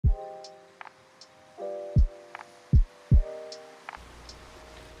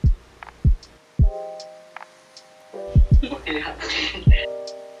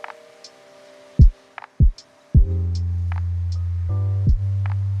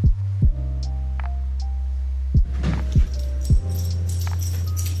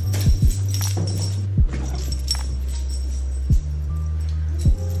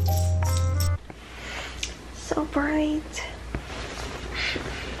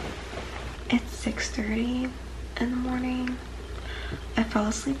6:30 in the morning. I fell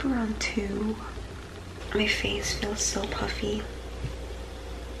asleep around 2. My face feels so puffy.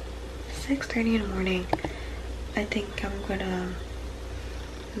 6:30 in the morning. I think I'm gonna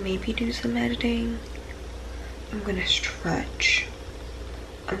maybe do some editing. I'm gonna stretch.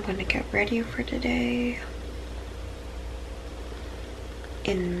 I'm gonna get ready for today.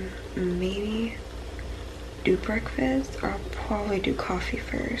 And maybe do breakfast, or I'll probably do coffee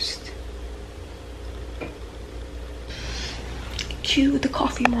first. Cue the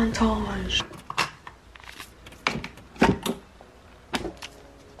coffee montage.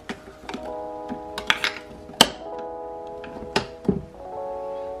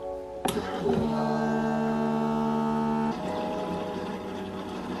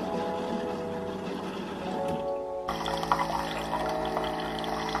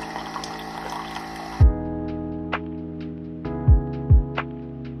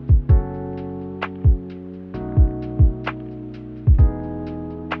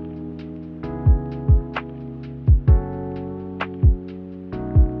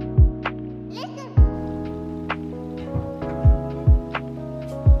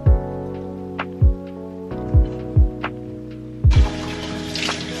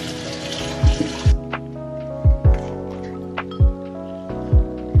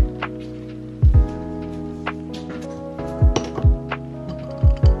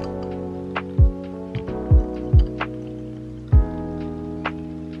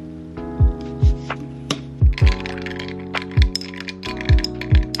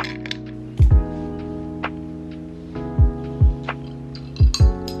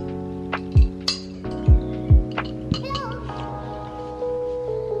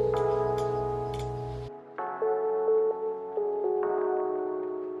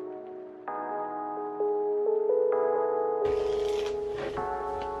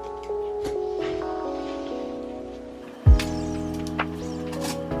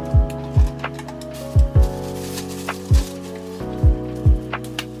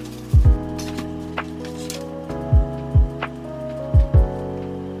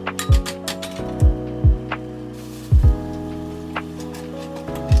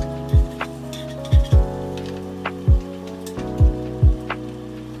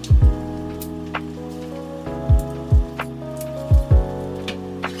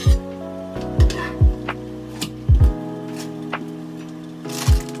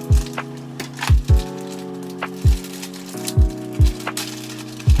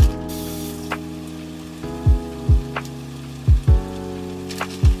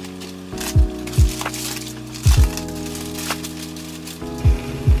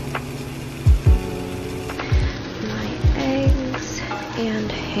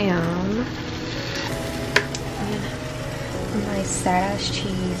 Ham and my sad ass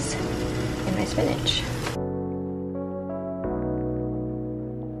cheese and my spinach.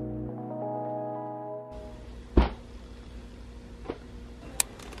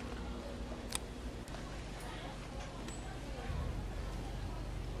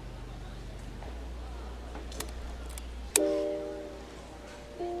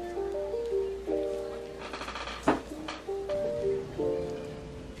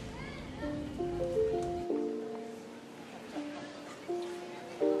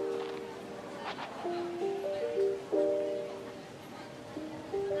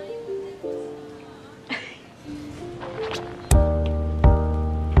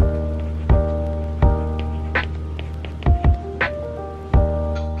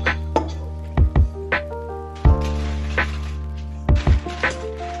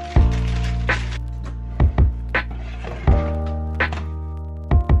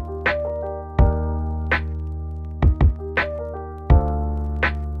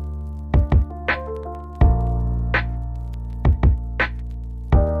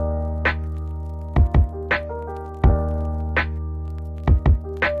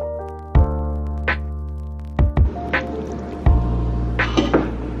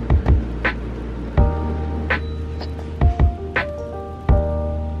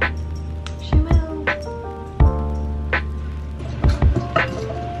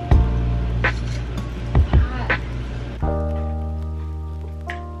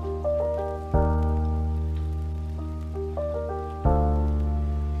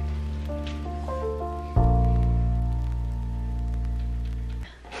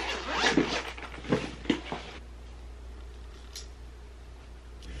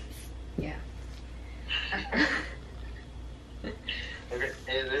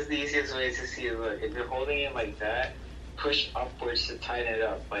 This is the easiest way to see it. Look, if you're holding it like that, push upwards to tighten it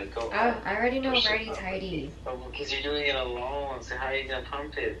up. Like go. I already know righty tighty. Because you're doing it alone, so how are you gonna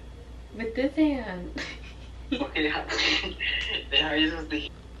pump it? With this hand. Okay, then how are you supposed to?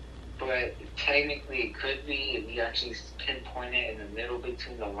 But technically, it could be if you actually pinpoint it in the middle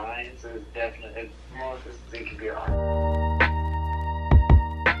between the lines. So it's definitely, it's most it could be wrong.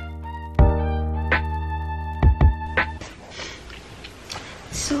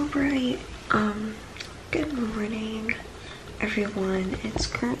 So bright. Good morning, everyone. It's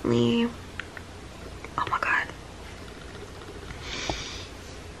currently, oh my god.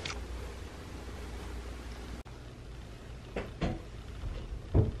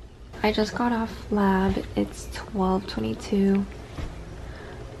 I just got off lab. It's 12:22.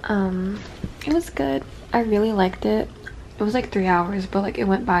 It was good. I really liked it. It was like 3 hours, but like it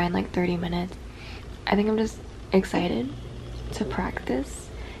went by in like 30 minutes. I think I'm just excited to practice.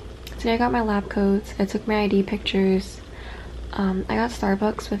 Today I got my lab coats. I took my ID pictures. I got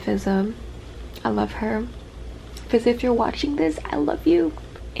Starbucks with Fizza. I love her. Fizza, if you're watching this, I love you.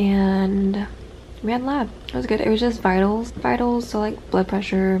 And we had lab. It was good. It was just vitals. Vitals, so like blood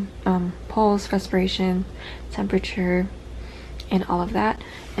pressure, pulse, respiration, temperature, and all of that.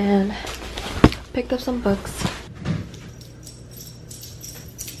 And picked up some books.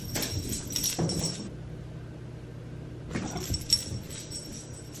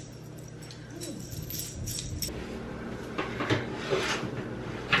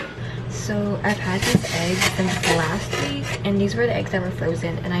 So I've had these eggs since last week, and these were the eggs that were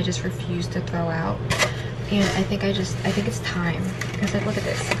frozen, and I just refused to throw out. And I think it's time, because like, look at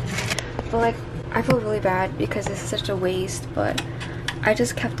this. But like, I feel really bad because it's such a waste, but I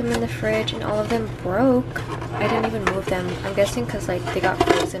just kept them in the fridge and all of them broke. I didn't even move them. I'm guessing because like they got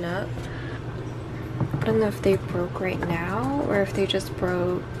frozen up. I don't know if they broke right now or if they just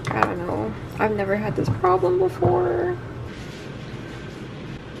broke. I don't know. I've never had this problem before.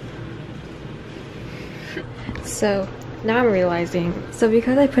 So now I'm realizing, so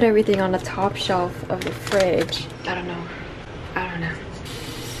because I put everything on the top shelf of the fridge, I don't know.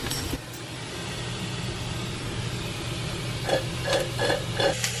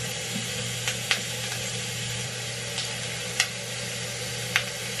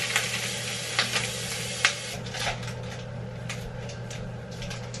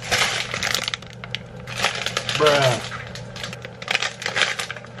 Bruh.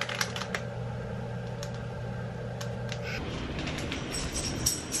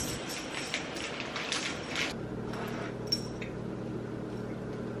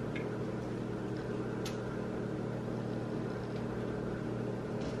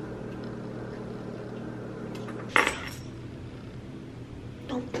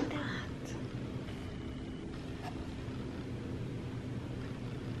 Don't do that.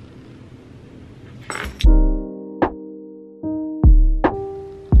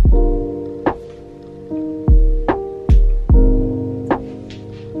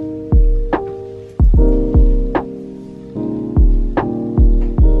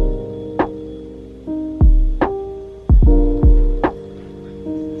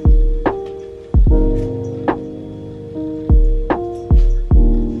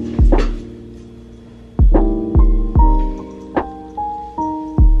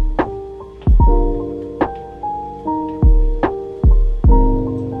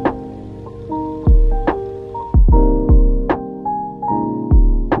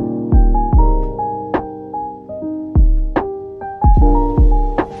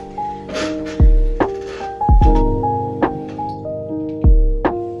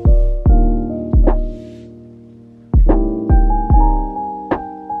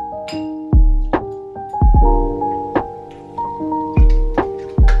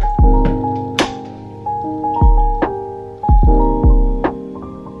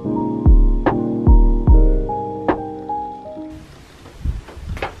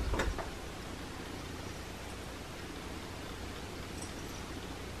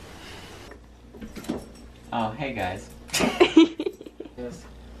 Oh, hey guys.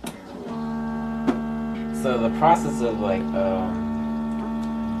 So the process of like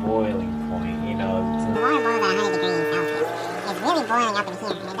boiling point, you know. The water boils at 100 degrees Celsius. It's really boiling up in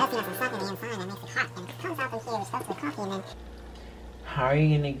here, and it does have some stuff in the inside that makes it hot, and it comes out in here, which starts with coffee, and then... How are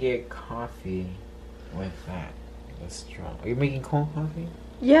you gonna get coffee with that? That's strong. Are you making cold coffee?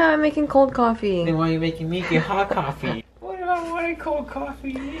 Yeah, I'm making cold coffee. Then why are you making me get hot coffee? What if I wanted cold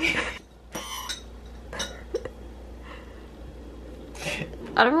coffee?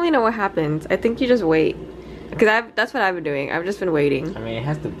 I don't really know what happens. I think you just wait. Because that's what I've been doing. I've just been waiting. I mean, it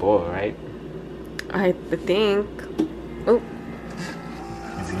has to boil, right? I think. Oh.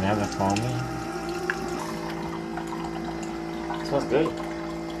 Is it never foamy? It smells good.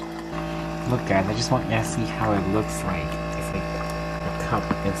 Look guys, I just want you to see how it looks like. It's like a cup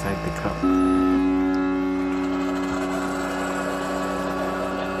inside the cup.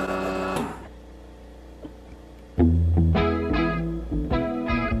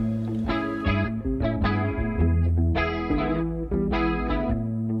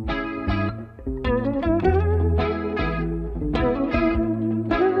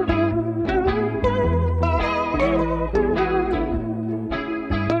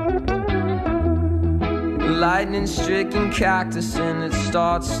 Lightning-stricken cactus and it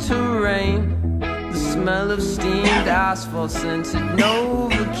starts to rain. The smell of steamed asphalt scented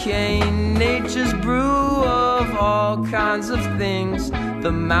Novocaine. Nature's brew of all kinds of things.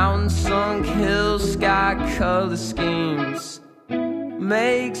 The mountain-sunk hills, sky-color schemes.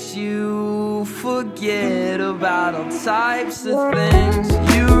 Makes you forget about all types of things.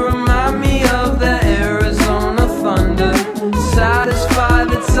 You remind me of the Arizona thunder. Satisfy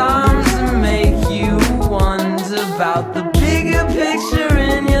the times and make you wonder about the bigger picture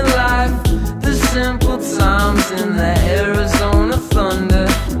in your life. The simple times in the Arizona thunder.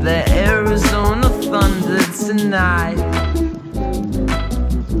 The Arizona thunder tonight.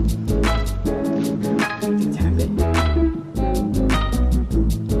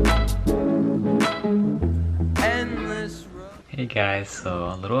 Hey guys, so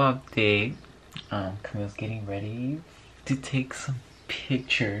a little update. Camille's getting ready to take some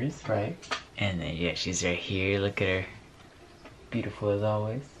pictures, right? And then yeah, she's right here. Look at her, beautiful as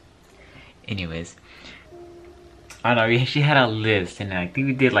always. Anyways, I don't know. She had a list, and I think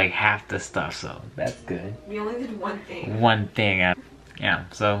we did like half the stuff, so that's good. We only did one thing. One thing, yeah.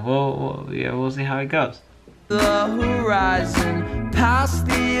 So we'll see how it goes. The horizon, past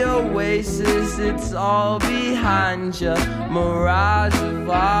the oasis, it's all behind you. Mirage of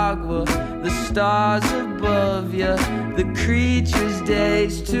agua, the stars above you, the creature's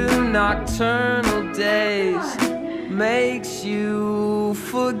days to nocturnal days. Makes you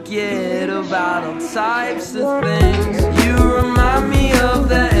forget about all types of things. You remind me of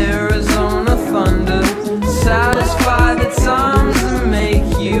the Arizona thunder. Satisfy the times and make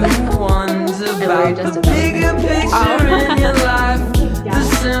you wonder about the bigger picture in your life. The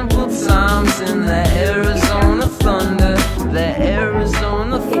simple times in the Arizona thunder. The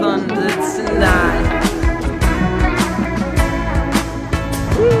Arizona thunder tonight.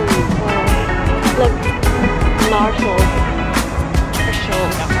 Look, Marshall. For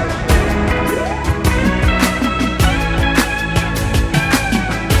sure.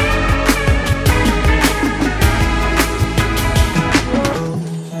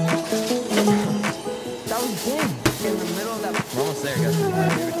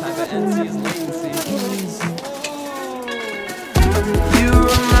 You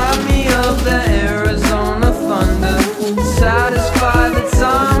remind me of the Arizona thunder. Satisfy the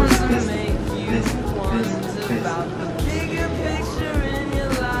times and make you wonder about the bigger picture in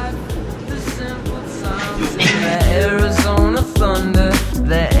your life. The simple times in the Arizona thunder.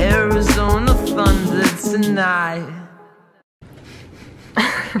 The Arizona thunder tonight.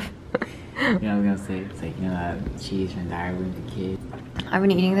 You know, I was gonna say, it's like, you know, that cheese from Diary of the Kid. I've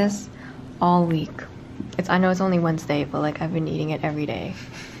been eating this all week. I know it's only Wednesday, but like I've been eating it every day.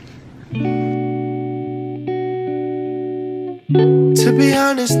 To be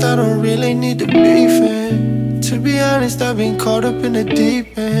honest, I don't really need to be fair. To be honest, I've been caught up in the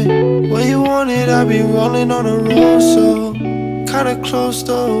deep end. When you want it, I've been rolling on the road, so kinda close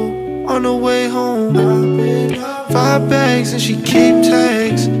though. On the way home, 5 bags and she keep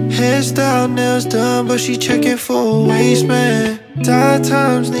tags. Hairstyle, nails done, but she checking for a waist, man. Dire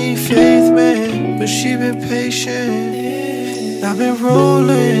times need faith, man, but she been patient. I've been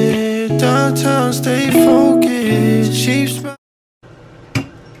rolling downtown, stay focused. Cheap smell.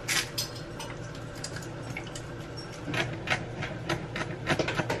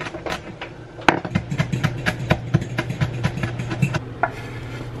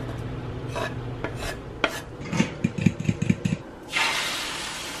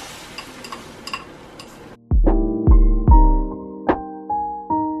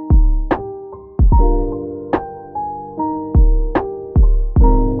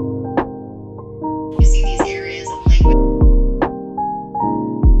 You see these areas of language.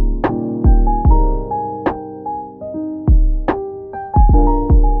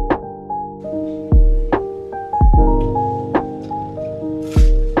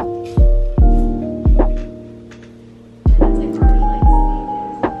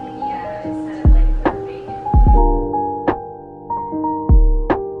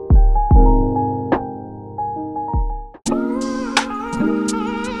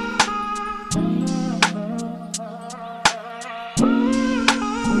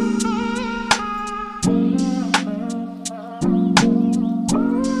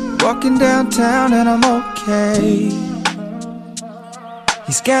 walking downtown and I'm okay.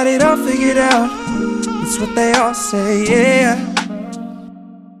 He's got it all figured out, it's what they all say, yeah.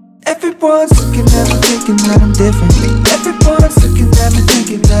 Everyone's looking at me thinking that I'm different. Everyone's looking at me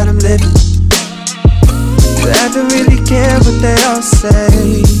thinking that I'm living, but I don't really care what they all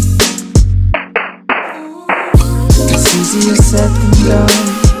say. It's easier said than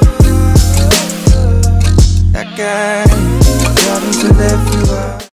done. That guy